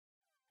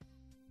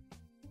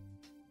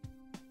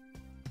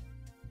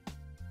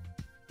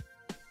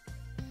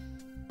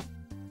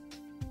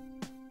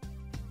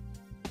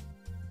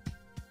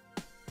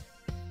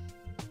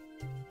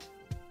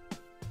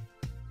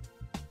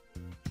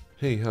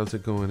Hey, how's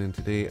it going? And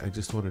today I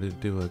just wanted to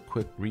do a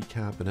quick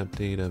recap and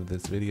update of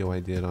this video I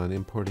did on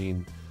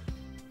importing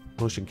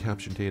motion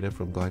capture data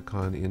from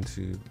Glycon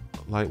into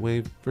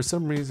LightWave. For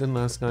some reason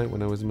last night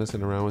when I was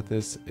messing around with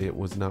this, it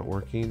was not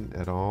working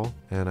at all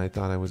and I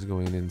thought I was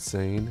going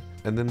insane.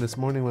 And then this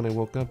morning when I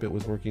woke up, it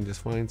was working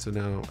just fine. So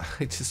now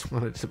I just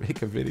wanted to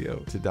make a video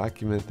to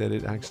document that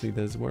it actually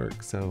does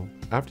work. So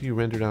after you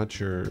rendered out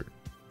your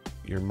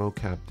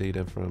mocap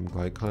data from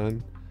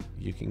Glycon,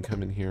 you can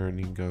come in here and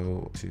you can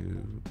go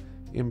to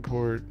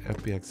import,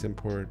 FBX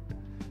import,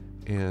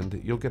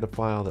 and you'll get a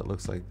file that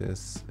looks like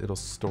this. It'll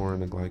store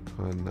in a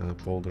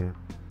Glycon folder.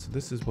 So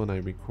this is one I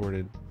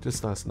recorded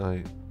just last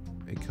night.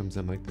 It comes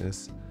in like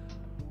this.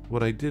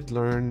 What I did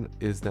learn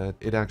is that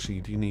it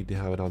actually, you need to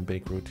have it on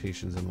bake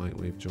rotations and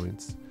LightWave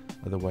joints.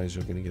 Otherwise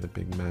you're going to get a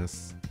big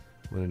mess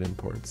when it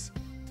imports.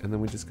 And then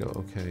we just go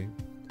okay.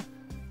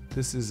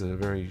 This is a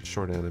very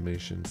short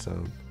animation,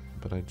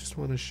 but I just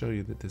want to show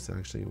you that this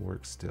actually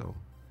works still.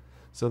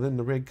 So then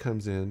the rig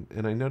comes in,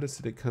 and I notice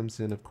that it comes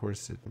in, of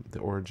course, at the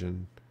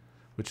origin,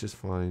 which is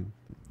fine.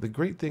 The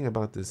great thing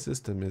about this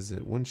system is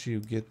that once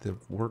you get the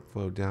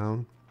workflow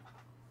down,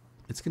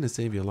 it's going to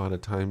save you a lot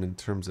of time in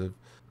terms of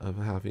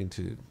having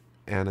to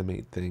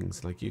animate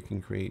things. Like you can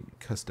create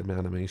custom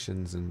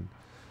animations, and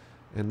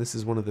this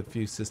is one of the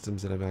few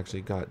systems that I've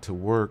actually got to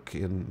work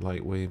in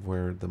LightWave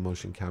where the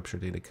motion capture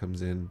data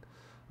comes in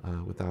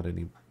without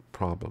any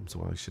problems.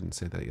 Well, I shouldn't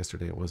say that.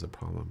 Yesterday it was a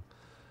problem.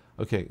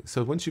 Okay,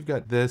 so once you've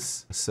got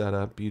this set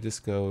up, you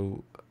just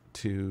go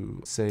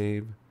to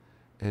save,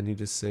 and you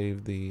just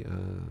save the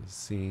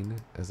scene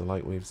as a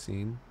LightWave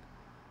scene.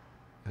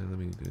 And let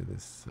me do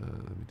this.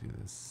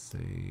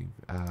 Save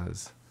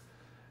as,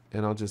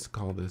 and I'll just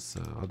call this.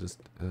 I'll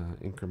just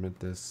increment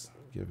this.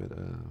 Give it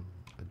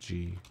a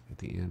G at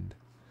the end.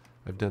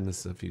 I've done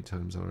this a few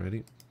times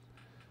already.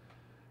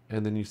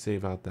 And then you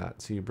save out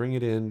that. So you bring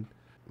it in.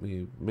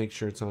 You make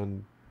sure it's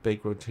on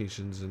bake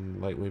rotations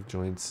and LightWave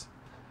joints.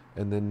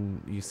 And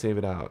then you save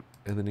it out,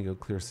 and then you go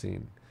clear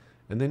scene,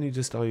 and then you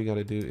just, all you got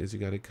to do is you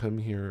got to come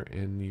here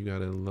and you got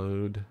to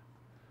load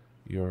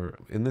your,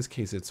 in this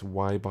case it's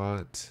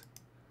YBot,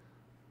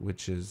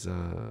 which is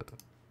a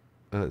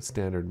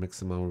standard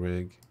Mixamo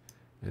rig,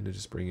 and you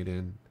just bring it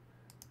in,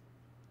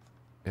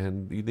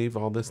 and you leave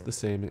all this the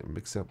same,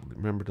 except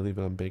remember to leave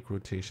it on bake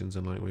rotations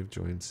and LightWave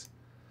joints.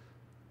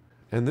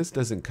 And this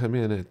doesn't come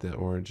in at the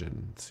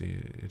origin. See,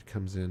 it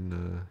comes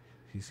in,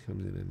 he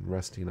comes in and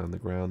resting on the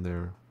ground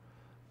there.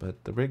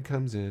 But the rig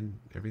comes in,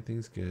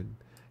 everything's good.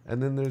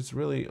 And then there's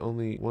really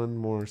only one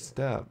more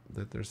step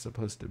that there's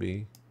supposed to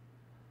be.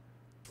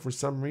 For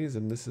some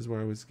reason, this is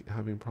where I was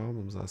having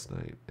problems last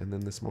night. And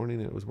then this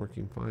morning it was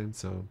working fine.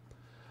 So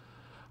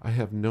I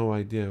have no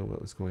idea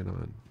what was going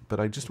on. But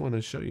I just want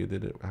to show you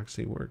that it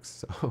actually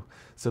works.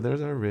 So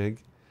there's our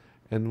rig.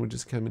 And we'll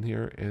just come in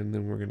here, and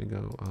then we're going to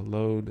go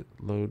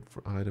load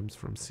for items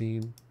from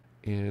scene.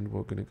 And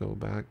we're going to go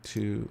back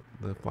to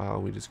the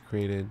file we just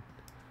created,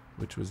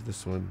 which was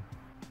this one.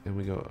 And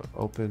we go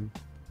open,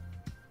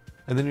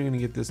 and then you're going to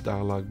get this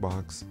dialog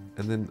box,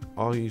 and then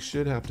all you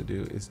should have to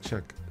do is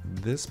check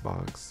this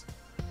box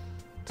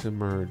to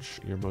merge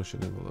your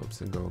motion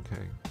envelopes and go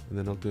okay, and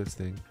then it'll do its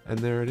thing. And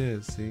there it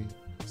is. See,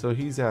 so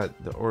he's at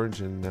the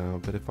origin now,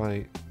 but if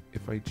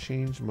I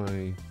change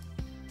my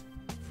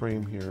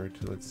frame here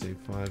to, let's say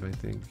 5, I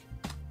think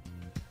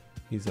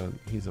he's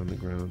on the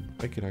ground.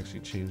 I could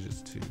actually change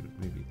this to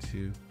maybe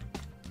 2,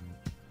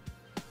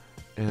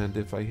 and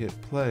if I hit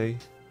play,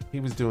 he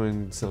was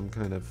doing some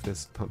kind of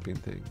fist pumping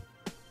thing.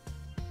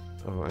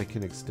 Oh, I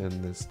can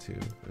extend this too.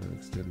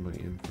 Extend my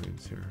in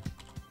frames here.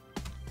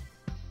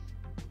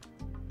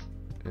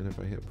 And if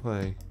I hit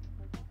play,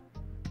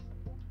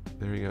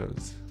 there he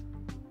goes.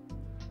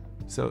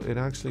 So it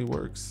actually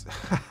works.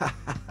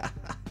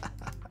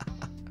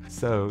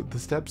 So the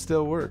steps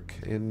still work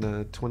in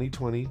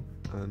 2020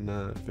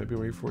 on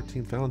February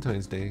 14th,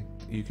 Valentine's Day.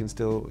 You can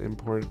still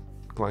import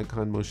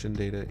Glycon motion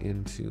data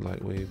into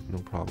LightWave, no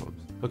problems.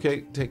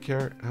 Okay, take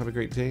care, have a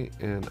great day,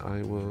 and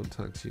I will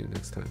talk to you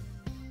next time.